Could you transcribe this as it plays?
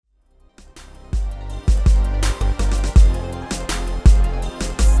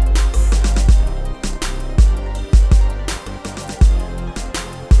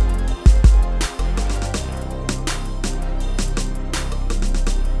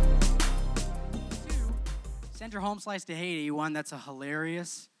Send Your Home Slice to Haiti. One, that's a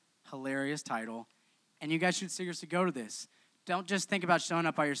hilarious, hilarious title. And you guys should seriously go to this. Don't just think about showing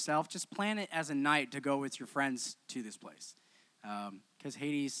up by yourself. Just plan it as a night to go with your friends to this place. Because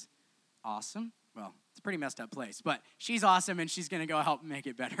Haiti's awesome. Well, it's a pretty messed up place. But she's awesome, and she's going to go help make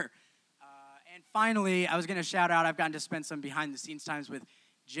it better. And finally, I was going to shout out, I've gotten to spend some behind-the-scenes times with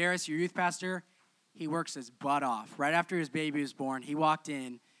Jairus, your youth pastor. He works his butt off. Right after his baby was born, he walked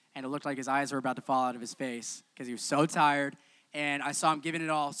in, and it looked like his eyes were about to fall out of his face because he was so tired. And I saw him giving it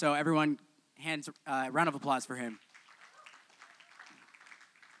all. So everyone, round of applause for him.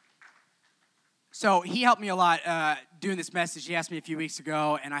 So he helped me a lot doing this message. He asked me a few weeks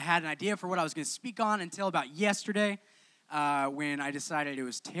ago, and I had an idea for what I was going to speak on until about yesterday when I decided it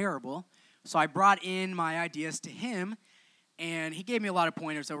was terrible. So I brought in my ideas to him, and he gave me a lot of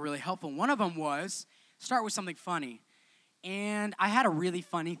pointers that were really helpful. One of them was start with something funny. And I had a really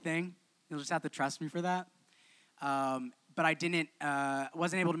funny thing. You'll just have to trust me for that. But I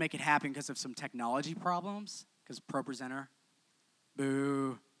wasn't able to make it happen because of some technology problems, because ProPresenter.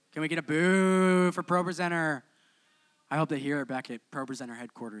 Boo. Can we get a boo for ProPresenter? I hope they hear it back at ProPresenter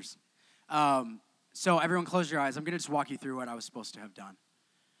headquarters. So everyone close your eyes. I'm going to just walk you through what I was supposed to have done.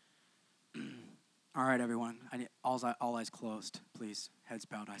 All right, everyone. I need all eyes closed, please. Heads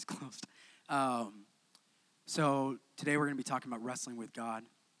bowed, eyes closed. So today we're going to be talking about wrestling with God.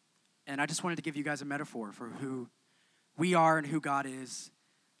 And I just wanted to give you guys a metaphor for who we are and who God is,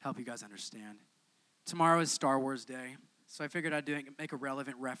 help you guys understand. Tomorrow is Star Wars Day, so I figured I'd make a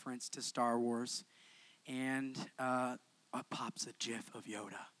relevant reference to Star Wars. And up pops a GIF of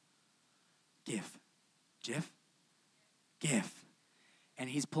Yoda. GIF. And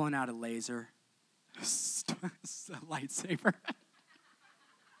he's pulling out a laser. A lightsaber.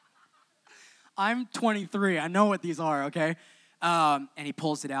 I'm 23. I know what these are, okay? And he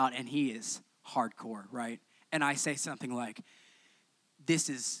pulls it out, and he is hardcore, right? And I say something like, this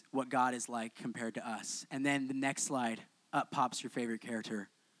is what God is like compared to us. And then the next slide, up pops your favorite character,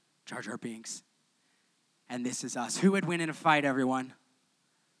 Jar Jar Binks. And this is us. Who would win in a fight, everyone?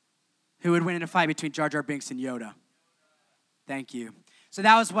 Who would win in a fight between Jar Jar Binks and Yoda? Thank you. So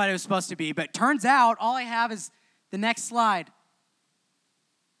that was what it was supposed to be. But turns out all I have is the next slide.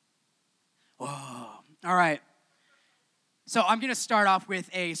 Whoa. All right. So I'm going to start off with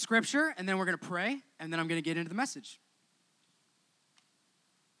a scripture, and then we're going to pray, and then I'm going to get into the message.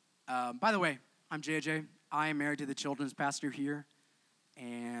 By the way, I'm JJ. I am married to the children's pastor here,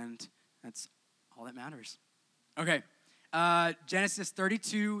 and that's all that matters. Okay. Genesis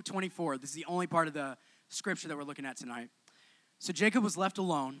 32:24. This is the only part of the scripture that we're looking at tonight. So Jacob was left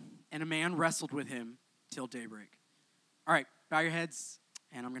alone, and a man wrestled with him till daybreak. All right, bow your heads,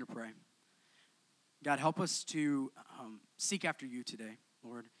 and I'm going to pray. God, help us to seek after you today,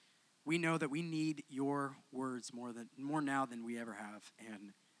 Lord. We know that we need your words more now than we ever have,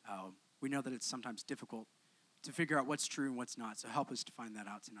 and we know that it's sometimes difficult to figure out what's true and what's not, so help us to find that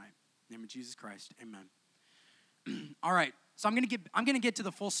out tonight. In the name of Jesus Christ, amen. All right, so I'm going to get to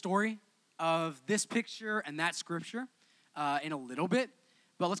the full story of this picture and that scripture in a little bit,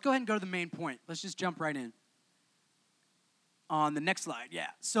 but let's go ahead and go to the main point. Let's just jump right in. On the next slide, yeah.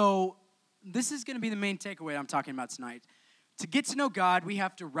 So this is going to be the main takeaway I'm talking about tonight. To get to know God, we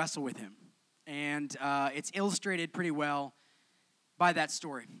have to wrestle with him, and it's illustrated pretty well by that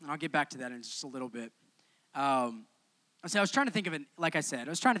story, and I'll get back to that in just a little bit. So I was trying to think of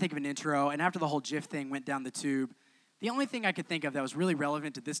an intro, and after the whole GIF thing went down the tube, the only thing I could think of that was really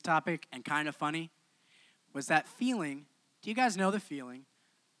relevant to this topic and kind of funny was that feeling. Do you guys know the feeling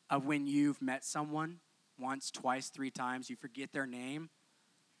of when you've met someone once, twice, 3 times, you forget their name?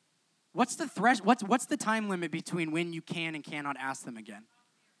 What's the time limit between when you can and cannot ask them again?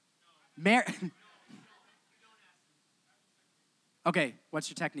 Okay, what's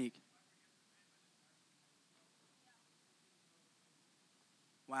your technique?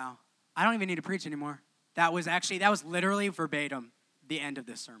 Wow. I don't even need to preach anymore. That was literally verbatim the end of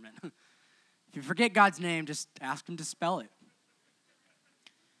this sermon. If you forget God's name, just ask him to spell it.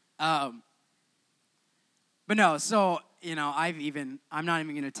 But no, so, I'm not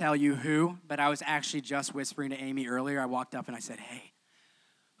even going to tell you who, but I was actually just whispering to Amy earlier. I walked up and I said, hey,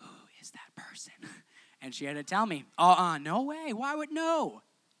 who is that person? And she had to tell me, no way. Why would no?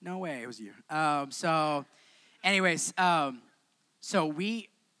 No way, it was you.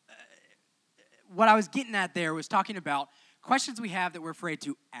 What I was getting at there was talking about questions we have that we're afraid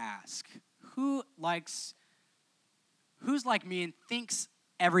to ask. Who's like me and thinks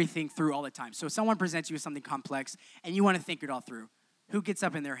everything through all the time? So if someone presents you with something complex and you want to think it all through, who gets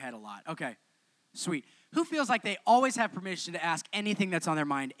up in their head a lot? Okay, sweet. Who feels like they always have permission to ask anything that's on their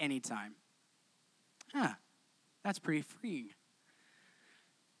mind anytime? That's pretty freeing.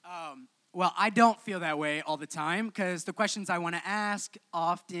 Well, I don't feel that way all the time because the questions I want to ask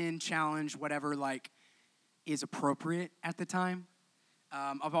often challenge whatever is appropriate at the time.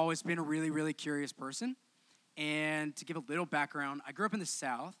 I've always been a really, really curious person. And to give a little background, I grew up in the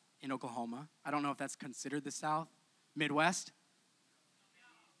South, in Oklahoma. I don't know if that's considered the South. Midwest?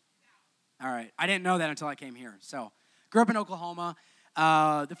 All right. I didn't know that until I came here. So, grew up in Oklahoma.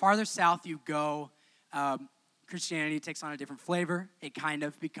 The farther south you go, Christianity takes on a different flavor. It kind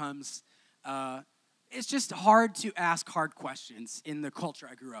of becomes, it's just hard to ask hard questions in the culture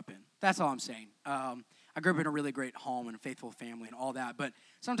I grew up in. That's all I'm saying. I grew up in a really great home and a faithful family and all that, but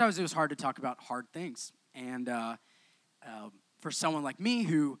sometimes it was hard to talk about hard things. And for someone like me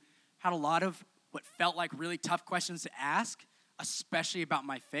who had a lot of what felt like really tough questions to ask, especially about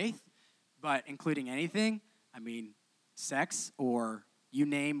my faith, but including anything, sex or you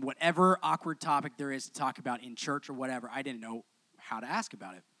name whatever awkward topic there is to talk about in church or whatever, I didn't know how to ask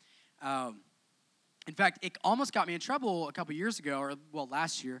about it. In fact, it almost got me in trouble a couple years ago,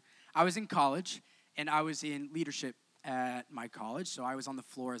 last year. I was in college, and I was in leadership at my college, so I was on the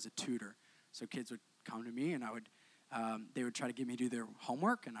floor as a tutor. So kids would come to me, and they would try to get me to do their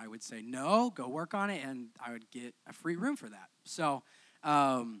homework, and I would say, no, go work on it, and I would get a free room for that. So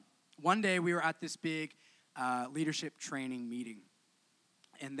one day we were at this big leadership training meeting,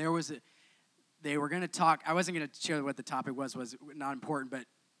 and they were going to talk. I wasn't going to share what the topic was not important, but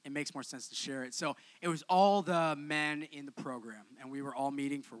it makes more sense to share it. So it was all the men in the program, and we were all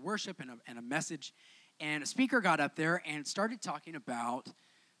meeting for worship and a message, and a speaker got up there and started talking about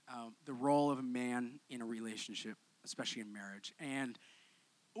the role of a man in a relationship, especially in marriage. And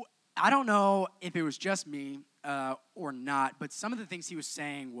I don't know if it was just me or not, but some of the things he was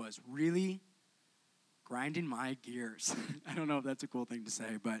saying was really grinding my gears. I don't know if that's a cool thing to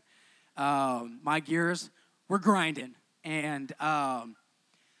say, but my gears were grinding. And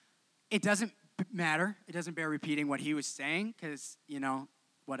it doesn't matter. It doesn't bear repeating what he was saying because,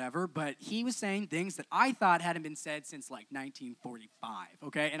 whatever. But he was saying things that I thought hadn't been said since 1945,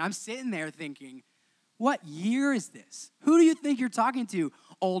 okay? And I'm sitting there thinking, what year is this? Who do you think you're talking to,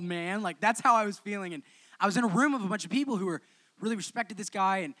 old man? That's how I was feeling. And I was in a room of a bunch of people who were really respected this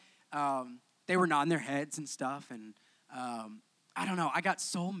guy, and they were nodding their heads and stuff. And I don't know. I got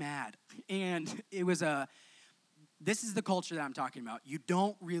so mad. And it was this is the culture that I'm talking about. You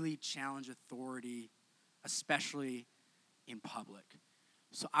don't really challenge authority, especially in public.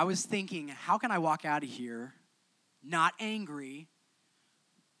 So I was thinking, how can I walk out of here not angry,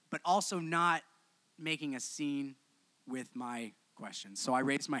 but also not making a scene with my questions? So I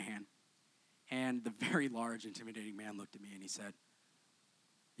raised my hand, and the very large, intimidating man looked at me, and he said,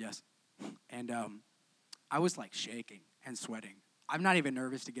 yes. And I was shaking and sweating. I'm not even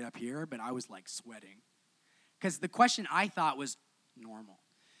nervous to get up here, but I was sweating. Because the question I thought was normal.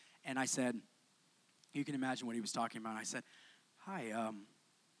 And I said, you can imagine what he was talking about. I said, hi,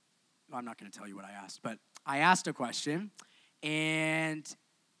 I'm not going to tell you what I asked, but I asked a question, and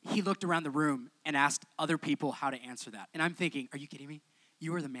he looked around the room and asked other people how to answer that. And I'm thinking, are you kidding me?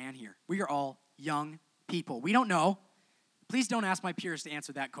 You are the man here. We are all young people. We don't know. Please don't ask my peers to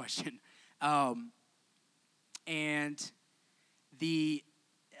answer that question. And the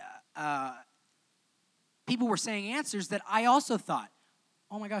people were saying answers that I also thought,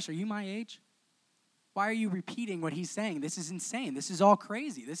 oh my gosh, are you my age? Why are you repeating what he's saying? This is insane. This is all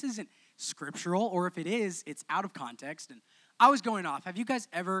crazy. This isn't scriptural, or if it is, it's out of context. And I was going off. Have you guys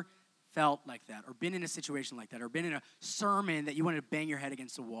ever felt like that, or been in a situation like that, or been in a sermon that you wanted to bang your head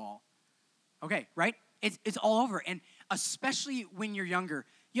against the wall? Okay, right? It's all over. And especially when you're younger,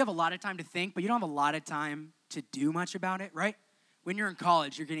 you have a lot of time to think, but you don't have a lot of time to do much about it, right? When you're in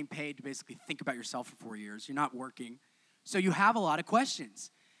college, you're getting paid to basically think about yourself for 4 years. You're not working. So you have a lot of questions.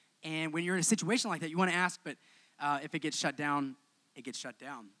 And when you're in a situation like that, you want to ask, but if it gets shut down, it gets shut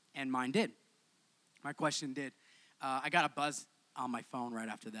down. And mine did. My question did. I got a buzz on my phone right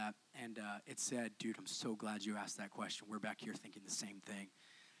after that, and it said, dude, I'm so glad you asked that question. We're back here thinking the same thing.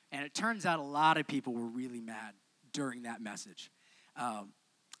 And it turns out a lot of people were really mad during that message.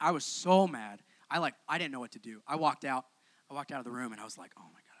 I was so mad. I didn't know what to do. I walked out of the room, and I was like, oh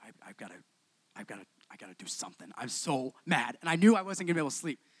my God, I gotta do something. I'm so mad. And I knew I wasn't gonna be able to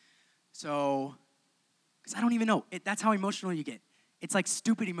sleep. So, because I don't even know. That's how emotional you get. It's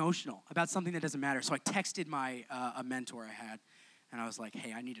stupid emotional about something that doesn't matter. So I texted a mentor I had, and I was like,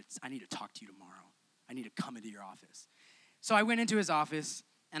 hey, I need to talk to you tomorrow. I need to come into your office. So I went into his office,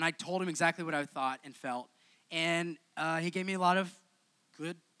 and I told him exactly what I thought and felt. And he gave me a lot of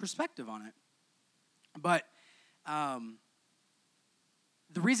good perspective on it. But the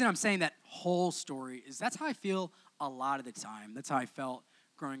reason I'm saying that whole story is that's how I feel a lot of the time. That's how I felt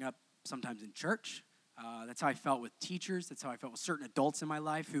growing up sometimes in church. That's how I felt with teachers. That's how I felt with certain adults in my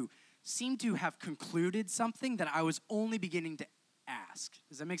life who seemed to have concluded something that I was only beginning to ask.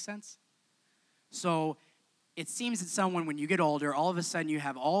 Does that make sense? So it seems that someone, when you get older, all of a sudden you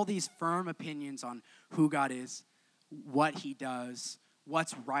have all these firm opinions on who God is, what he does,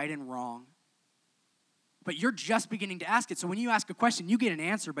 what's right and wrong. But you're just beginning to ask it. So when you ask a question, you get an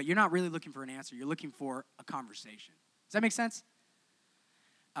answer, but you're not really looking for an answer. You're looking for a conversation. Does that make sense?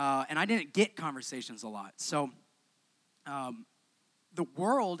 And I didn't get conversations a lot. So the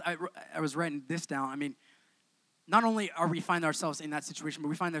world, I was writing this down. I mean, not only are we find ourselves in that situation, but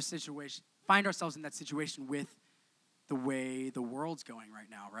we find ourselves in that situation with the way the world's going right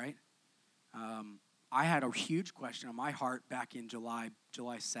now, right? I had a huge question on my heart back in July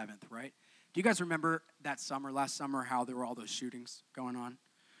 7th, right? Do you guys remember that last summer, how there were all those shootings going on?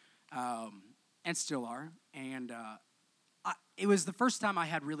 And still are. And it was the first time I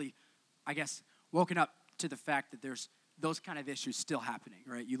had really, I guess, woken up to the fact that there's those kind of issues still happening,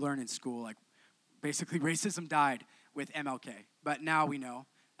 right? You learn in school, like, basically racism died with MLK. But now we know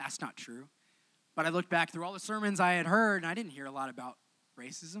that's not true. But I looked back through all the sermons I had heard, and I didn't hear a lot about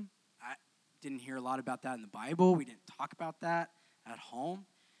racism. I didn't hear a lot about that in the Bible. We didn't talk about that at home.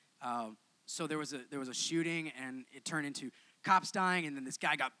 So there was a shooting, and it turned into cops dying, and then this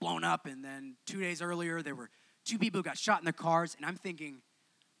guy got blown up, and then 2 days earlier, there were 2 people who got shot in their cars, and I'm thinking,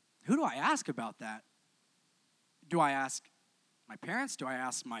 who do I ask about that? Do I ask my parents? Do I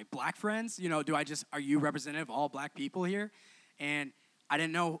ask my black friends? Are you representative of all black people here? And I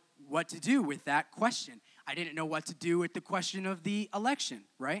didn't know what to do with that question. I didn't know what to do with the question of the election,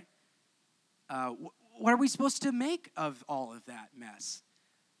 right? What are we supposed to make of all of that mess?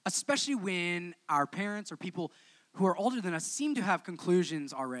 Especially when our parents or people who are older than us seem to have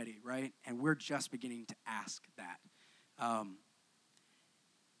conclusions already, right? And we're just beginning to ask that.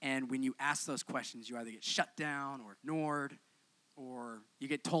 And when you ask those questions, you either get shut down or ignored, or you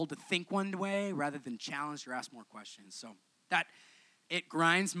get told to think one way rather than challenged or ask more questions. So it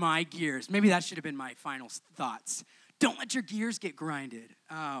grinds my gears. Maybe that should have been my final thoughts. Don't let your gears get grinded.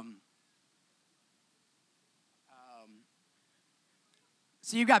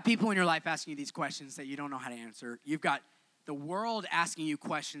 So you've got people in your life asking you these questions that you don't know how to answer. You've got the world asking you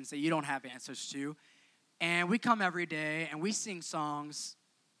questions that you don't have answers to. And we come every day and we sing songs.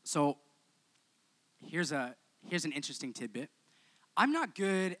 So here's an interesting tidbit. I'm not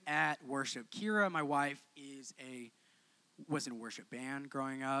good at worship. Kira, my wife, was in a worship band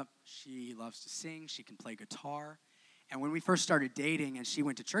growing up. She loves to sing. She can play guitar. And when we first started dating and she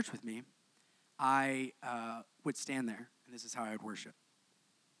went to church with me, I would stand there, and this is how I would worship.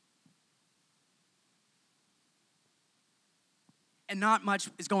 And not much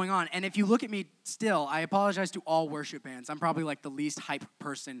is going on. And if you look at me still, I apologize to all worship bands. I'm probably like the least hype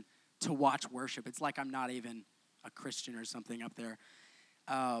person to watch worship. It's like I'm not even a Christian or something up there.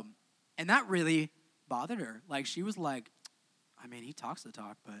 And that really bothered her. Like, she was like, I mean, he talks the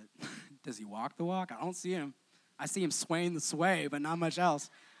talk, but does he walk the walk? I don't see him. I see him swaying the sway, but not much else.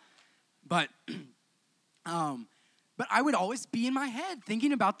 But I would always be in my head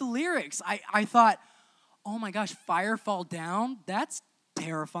thinking about the lyrics. I thought, oh my gosh, fire fall down? That's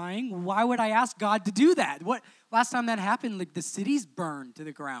terrifying. Why would I ask God to do that? Last time that happened, like, the city's burned to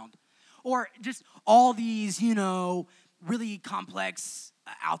the ground. Or just all these, really complex,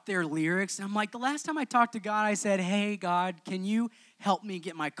 out there lyrics. And I'm like, the last time I talked to God, I said, hey, God, can you help me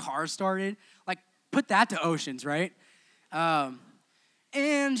get my car started? Like, put that to Oceans, right?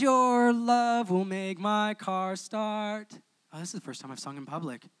 And your love will make my car start. Oh, this is the first time I've sung in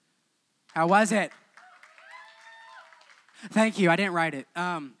public. How was it? Thank you. I didn't write it.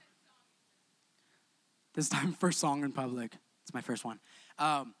 This time, first song in public. It's my first one.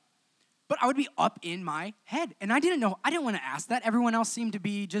 But I would be up in my head. And I didn't want to ask that. Everyone else seemed to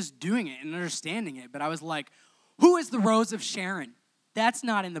be just doing it and understanding it. But I was like, who is the Rose of Sharon? That's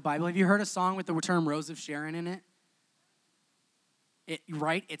not in the Bible. Have you heard a song with the term Rose of Sharon in it?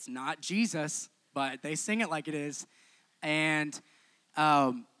 Right? It's not Jesus, but they sing it like it is. And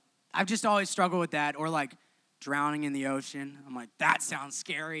I've just always struggled with that. Or like drowning in the ocean. I'm like, that sounds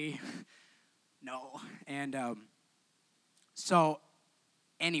scary. No. And so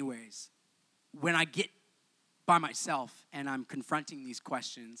anyways, when I get by myself and I'm confronting these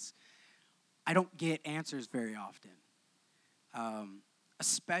questions, I don't get answers very often,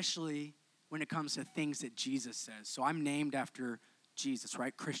 especially when it comes to things that Jesus says. So I'm named after Jesus,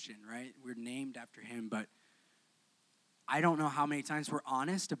 right? Christian, right? We're named after him, but I don't know how many times we're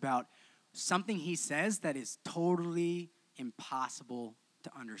honest about something he says that is totally impossible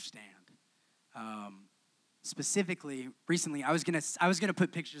to understand. Specifically, recently, I was gonna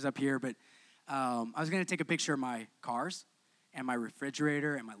put pictures up here, but I was gonna take a picture of my cars and my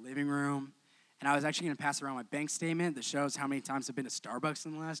refrigerator and my living room, and I was actually gonna pass around my bank statement that shows how many times I've been to Starbucks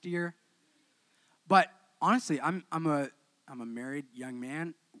in the last year. But honestly, I'm a married young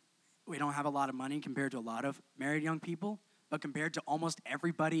man. We don't have a lot of money compared to a lot of married young people, but compared to almost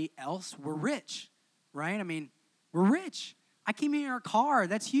everybody else, we're rich, right? I mean, we're rich. I came in our car.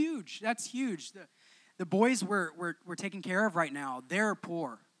 That's huge. That's huge. The boys we're taking care of right now, they're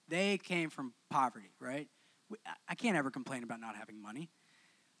poor. They came from poverty, right? I can't ever complain about not having money.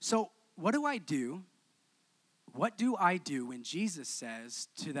 So what do I do? What do I do when Jesus says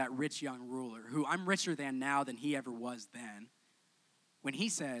to that rich young ruler, who I'm richer than now than he ever was then, when he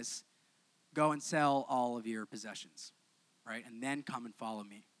says, go and sell all of your possessions, right? And then come and follow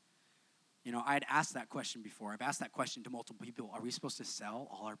me. You know, I had asked that question before. I've asked that question to multiple people. Are we supposed to sell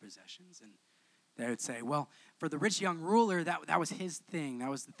all our possessions? And they would say, well, for the rich young ruler, that was his thing. That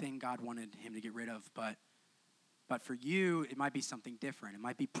was the thing God wanted him to get rid of. But for you, it might be something different. It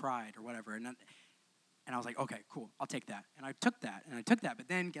might be pride or whatever. And I was like, okay, cool, I'll take that. And I took that. But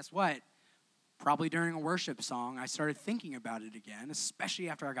then guess what? Probably during a worship song, I started thinking about it again, especially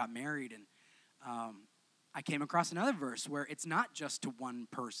after I got married. And I came across another verse where it's not just to one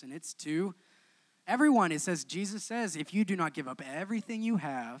person. It's to everyone. It says, Jesus says, if you do not give up everything you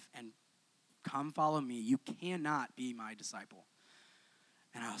have and come follow me, you cannot be my disciple.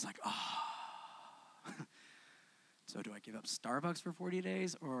 And I was like, oh. So do I give up Starbucks for 40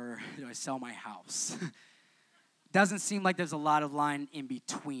 days or do I sell my house? Doesn't seem like there's a lot of line in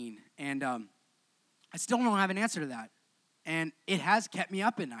between. And I still don't have an answer to that. And it has kept me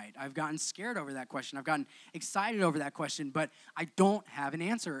up at night. I've gotten scared over that question. I've gotten excited over that question, but I don't have an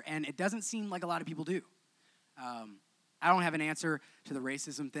answer. And it doesn't seem like a lot of people do. I don't have an answer to the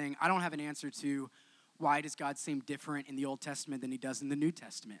racism thing. I don't have an answer to why does God seem different in the Old Testament than he does in the New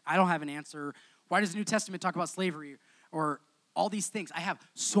Testament. I don't have an answer. Why does the New Testament talk about slavery or all these things? I have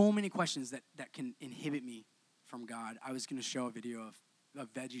so many questions that can inhibit me from God. I was going to show a video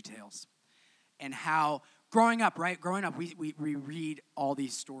of VeggieTales and how growing up, we read all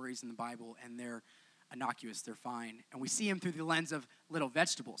these stories in the Bible and they're innocuous, they're fine. And we see them through the lens of little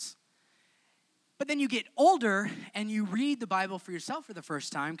vegetables. But then you get older and you read the Bible for yourself for the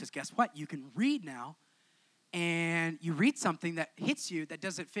first time, because guess what? You can read now, and you read something that hits you that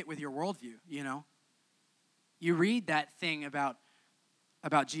doesn't fit with your worldview, you know? You read that thing about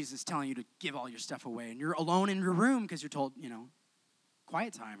Jesus telling you to give all your stuff away, and you're alone in your room because you're told, you know,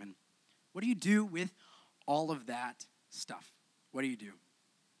 quiet time. And what do you do with all of that stuff? What do you do?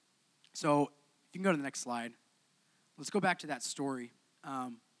 So if you can go to the next slide. Let's go back to that story.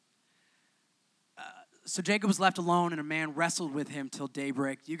 So Jacob was left alone, and a man wrestled with him till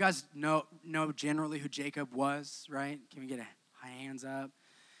daybreak. You guys know generally who Jacob was, right? Can we get a hands up?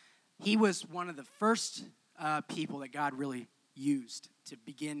 He was one of the first people that God really used to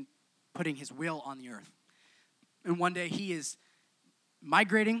begin putting his will on the earth. And one day he is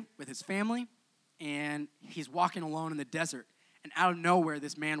migrating with his family, and he's walking alone in the desert. And out of nowhere,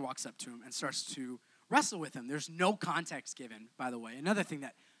 this man walks up to him and starts to wrestle with him. There's no context given, by the way. Another thing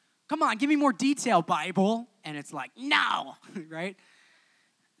that, come on, give me more detail, Bible. And it's like, no, right?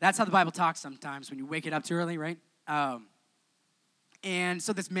 That's how the Bible talks sometimes when you wake it up too early, right? And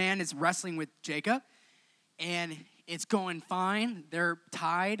so this man is wrestling with Jacob, and it's going fine. They're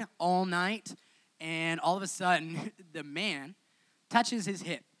tied all night, and all of a sudden, the man touches his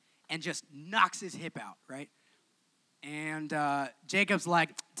hip and just knocks his hip out, right? And Jacob's like,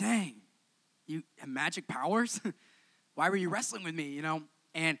 dang, you have magic powers? Why were you wrestling with me, you know?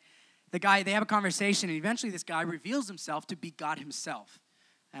 And they have a conversation, and eventually this guy reveals himself to be God himself.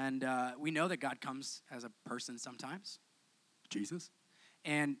 And we know that God comes as a person sometimes, Jesus.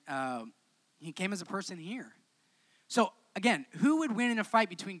 And he came as a person here. So, again, who would win in a fight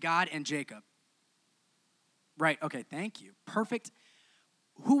between God and Jacob? Right, okay, thank you. Perfect.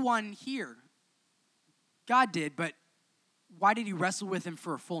 Who won here? God did, but why did he wrestle with him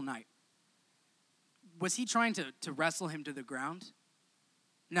for a full night? Was he trying to wrestle him to the ground?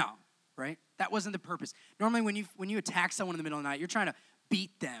 No, right? That wasn't the purpose. Normally when you attack someone in the middle of the night, you're trying to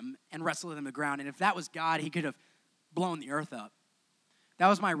beat them and wrestle them to the ground. And if that was God, he could have blown the earth up. That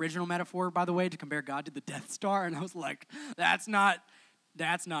was my original metaphor, by the way, to compare God to the Death Star. And I was like, that's not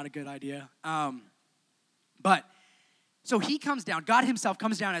a good idea. But so he comes down, God himself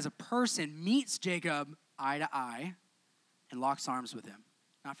comes down as a person, meets Jacob eye to eye, and locks arms with him.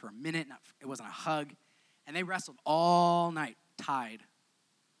 Not for a minute, it wasn't a hug. And they wrestled all night, tied.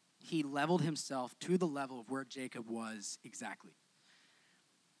 He leveled himself to the level of where Jacob was exactly.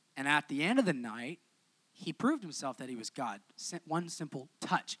 And at the end of the night, he proved himself that he was God. One simple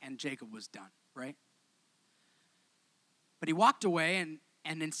touch, and Jacob was done, right? But he walked away,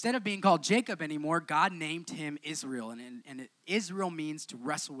 and instead of being called Jacob anymore, God named him Israel. And Israel means to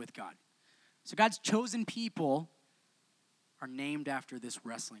wrestle with God. So God's chosen people are named after this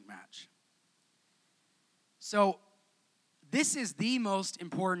wrestling match. So this is the most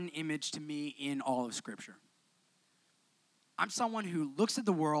important image to me in all of Scripture. I'm someone who looks at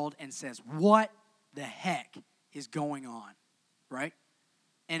the world and says, what the heck is going on, right?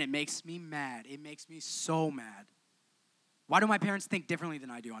 And it makes me mad. It makes me so mad. Why do my parents think differently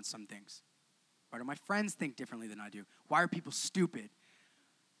than I do on some things? Why do my friends think differently than I do? Why are people stupid?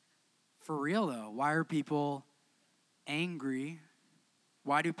 For real, though, why are people angry?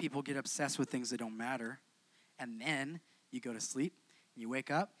 Why do people get obsessed with things that don't matter? And then you go to sleep, and you wake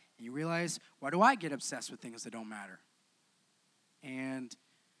up, and you realize, why do I get obsessed with things that don't matter? And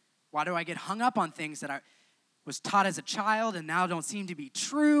why do I get hung up on things that I was taught as a child and now don't seem to be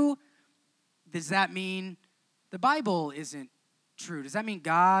true? Does that mean the Bible isn't true? Does that mean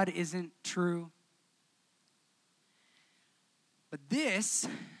God isn't true? But this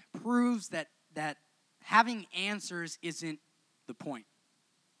proves that having answers isn't the point.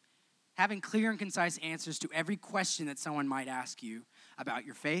 Having clear and concise answers to every question that someone might ask you about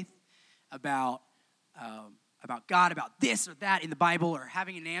your faith, about God, about this or that in the Bible, or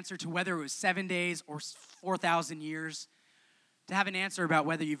having an answer to whether it was 7 days or 4,000 years, to have an answer about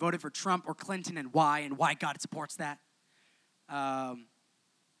whether you voted for Trump or Clinton and why God supports that. Do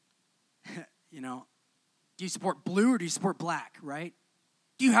you support blue or do you support black, right?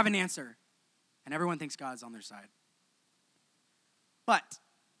 Do you have an answer? And everyone thinks God's on their side. But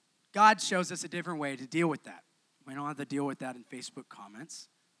God shows us a different way to deal with that. We don't have to deal with that in Facebook comments,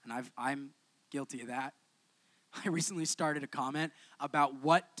 and I'm guilty of that. I recently started a comment about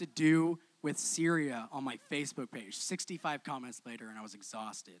what to do with Syria on my Facebook page. 65 comments later, and I was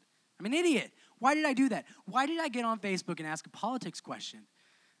exhausted. I'm an idiot. Why did I do that? Why did I get on Facebook and ask a politics question?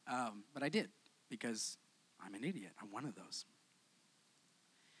 But I did, because I'm an idiot. I'm one of those.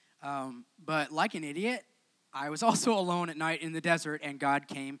 But like an idiot, I was also alone at night in the desert, and God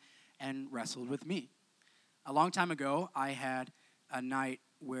came and wrestled with me. A long time ago, I had a night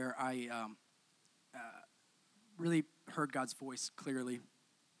where I really heard God's voice clearly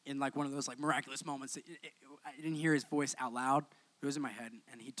in like one of those like miraculous moments. I didn't hear his voice out loud. It was in my head,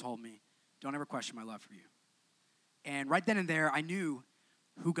 and he told me, don't ever question my love for you. And right then and there, I knew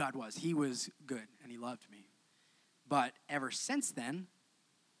who God was. He was good, and he loved me. But ever since then,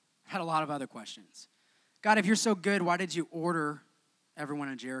 I had a lot of other questions. God, if you're so good, why did you order everyone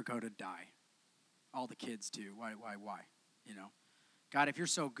in Jericho to die? All the kids too. Why? You know, God, if you're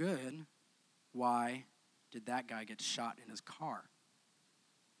so good, why did that guy get shot in his car?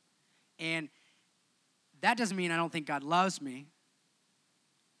 And that doesn't mean I don't think God loves me.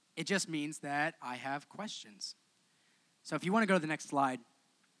 It just means that I have questions. So if you want to go to the next slide,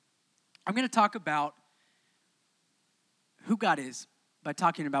 I'm going to talk about who God is by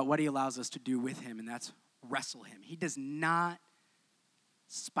talking about what he allows us to do with him, and that's wrestle him. He does not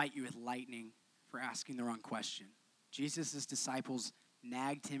spite you with lightning for asking the wrong question. Jesus' disciples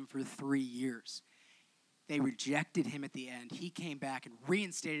nagged him for 3 years. They rejected him at the end. He came back and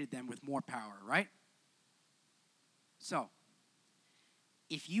reinstated them with more power, right? So,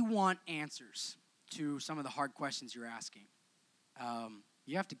 if you want answers to some of the hard questions you're asking,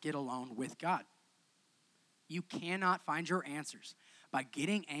 you have to get alone with God. You cannot find your answers by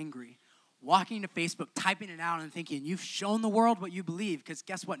getting angry, walking to Facebook, typing it out, and thinking you've shown the world what you believe, because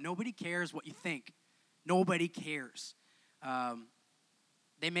guess what? Nobody cares what you think. Nobody cares.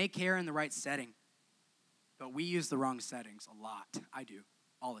 They may care in the right setting, but we use the wrong settings a lot. I do,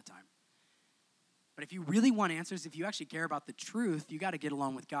 all the time. But if you really want answers, if you actually care about the truth, you got to get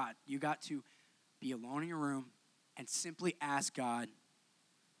alone with God. You got to be alone in your room and simply ask God,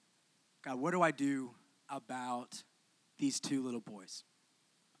 God, what do I do about these two little boys?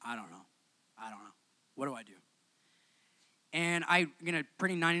 I don't know. What do I do? And I'm going to,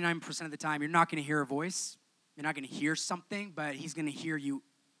 pretty 99% of the time, you're not going to hear a voice. You're not going to hear something, but he's going to hear you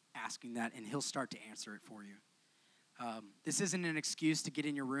asking that, and he'll start to answer it for you. This isn't an excuse to get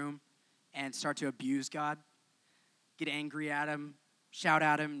in your room and start to abuse God, get angry at him, shout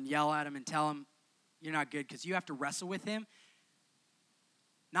at him, yell at him, and tell him you're not good, because you have to wrestle with him,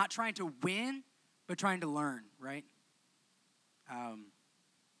 not trying to win, but trying to learn, right? All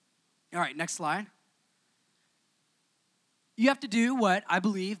right, next slide. You have to do what I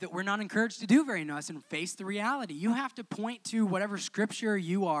believe that we're not encouraged to do very much, and face the reality. You have to point to whatever scripture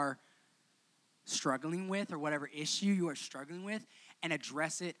you are struggling with or whatever issue you are struggling with and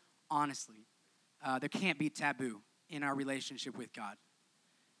address it honestly. There can't be taboo in our relationship with God.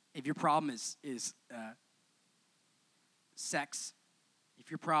 If your problem is sex, if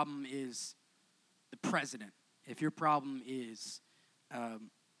your problem is the president, if your problem is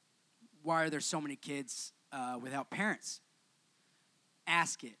why are there so many kids without parents,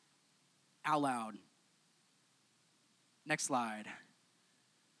 ask it out loud. Next slide.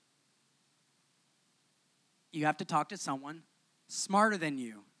 You have to talk to someone smarter than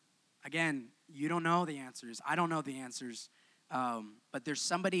you. Again, you don't know the answers. I don't know the answers. But there's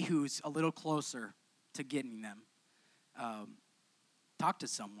somebody who's a little closer to getting them. Talk to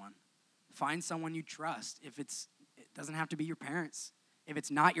someone. Find someone you trust. It doesn't have to be your parents. If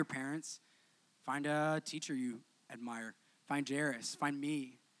it's not your parents, find a teacher you admire. Find Jairus. Find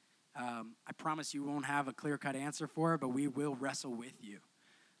me. I promise you won't have a clear-cut answer for it, but we will wrestle with you.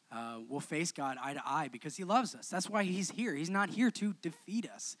 We'll face God eye to eye because he loves us. That's why he's here. He's not here to defeat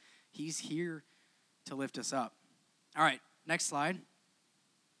us. He's here to lift us up. All right, next slide.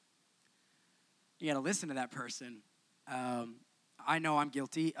 You got to listen to that person. I know I'm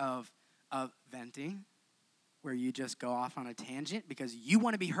guilty of venting, where you just go off on a tangent because you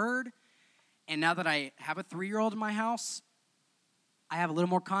want to be heard. And now that I have a 3-year-old in my house, I have a little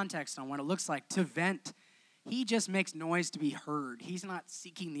more context on what it looks like to vent. He just makes noise to be heard. He's not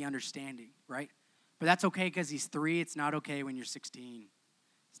seeking the understanding, right? But that's okay because he's 3. It's not okay when you're 16.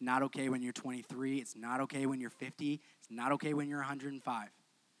 It's not okay when you're 23. It's not okay when you're 50. It's not okay when you're 105.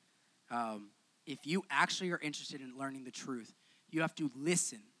 If you actually are interested in learning the truth, you have to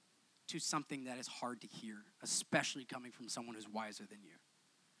listen to something that is hard to hear, especially coming from someone who's wiser than you.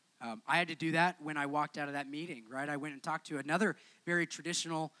 I had to do that when I walked out of that meeting, right? I went and talked to another very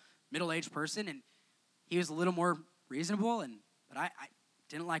traditional middle-aged person, and he was a little more reasonable, but I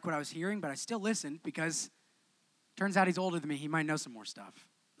didn't like what I was hearing, but I still listened because it turns out he's older than me. He might know some more stuff.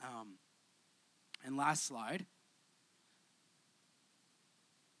 And last slide.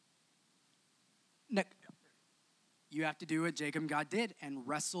 You have to do what Jacob and God did and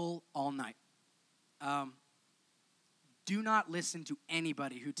wrestle all night. Do not listen to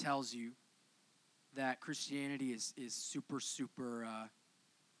anybody who tells you that Christianity is super, super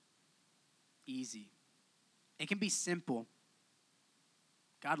easy. It can be simple.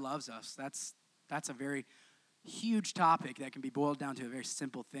 God loves us. That's a very huge topic that can be boiled down to a very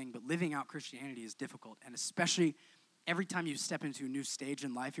simple thing, but living out Christianity is difficult, and especially every time you step into a new stage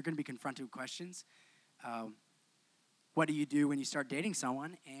in life, you're going to be confronted with questions. What do you do when you start dating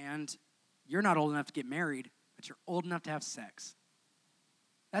someone and you're not old enough to get married, but you're old enough to have sex?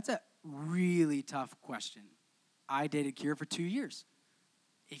 That's a really tough question. I dated Kira for 2 years.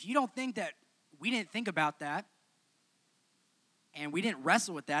 If you don't think that we didn't think about that and we didn't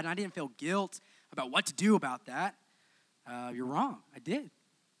wrestle with that and I didn't feel guilt about what to do about that, you're wrong. I did.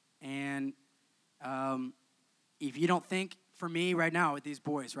 And if you don't think, for me right now with these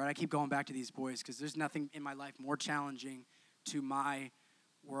boys, right, I keep going back to these boys because there's nothing in my life more challenging to my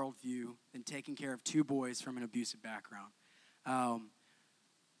worldview than taking care of 2 boys from an abusive background.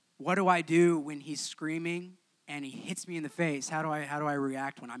 What do I do when he's screaming and he hits me in the face? How do I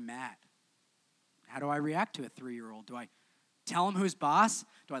react when I'm mad? How do I react to a 3-year-old? Do I tell him who's boss?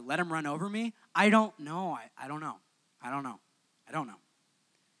 Do I let him run over me? I don't know. I don't know. I don't know.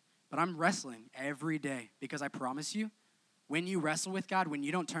 But I'm wrestling every day because I promise you, when you wrestle with God, when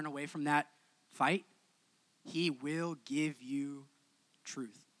you don't turn away from that fight, he will give you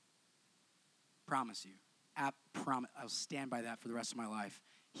truth. Promise you. I'll stand by that for the rest of my life.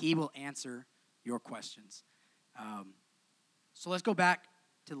 He will answer your questions. So let's go back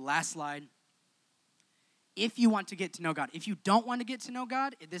to the last slide. If you want to get to know God, if you don't want to get to know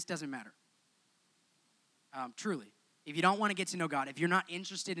God, this doesn't matter. Truly. If you don't want to get to know God, if you're not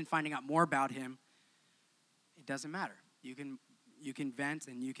interested in finding out more about him, it doesn't matter. You can vent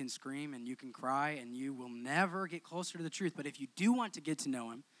and you can scream and you can cry and you will never get closer to the truth. But if you do want to get to know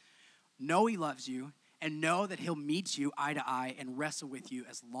him, know he loves you and know that he'll meet you eye to eye and wrestle with you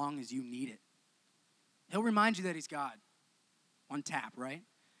as long as you need it. He'll remind you that he's God. One tap, right?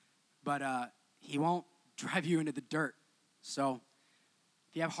 But he won't drive you into the dirt. So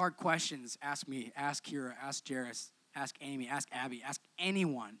if you have hard questions, ask me, ask Kira, ask Jairus, ask Amy, ask Abby, ask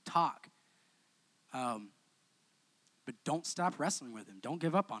anyone, talk. But don't stop wrestling with him. Don't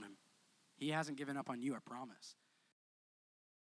give up on him. He hasn't given up on you, I promise.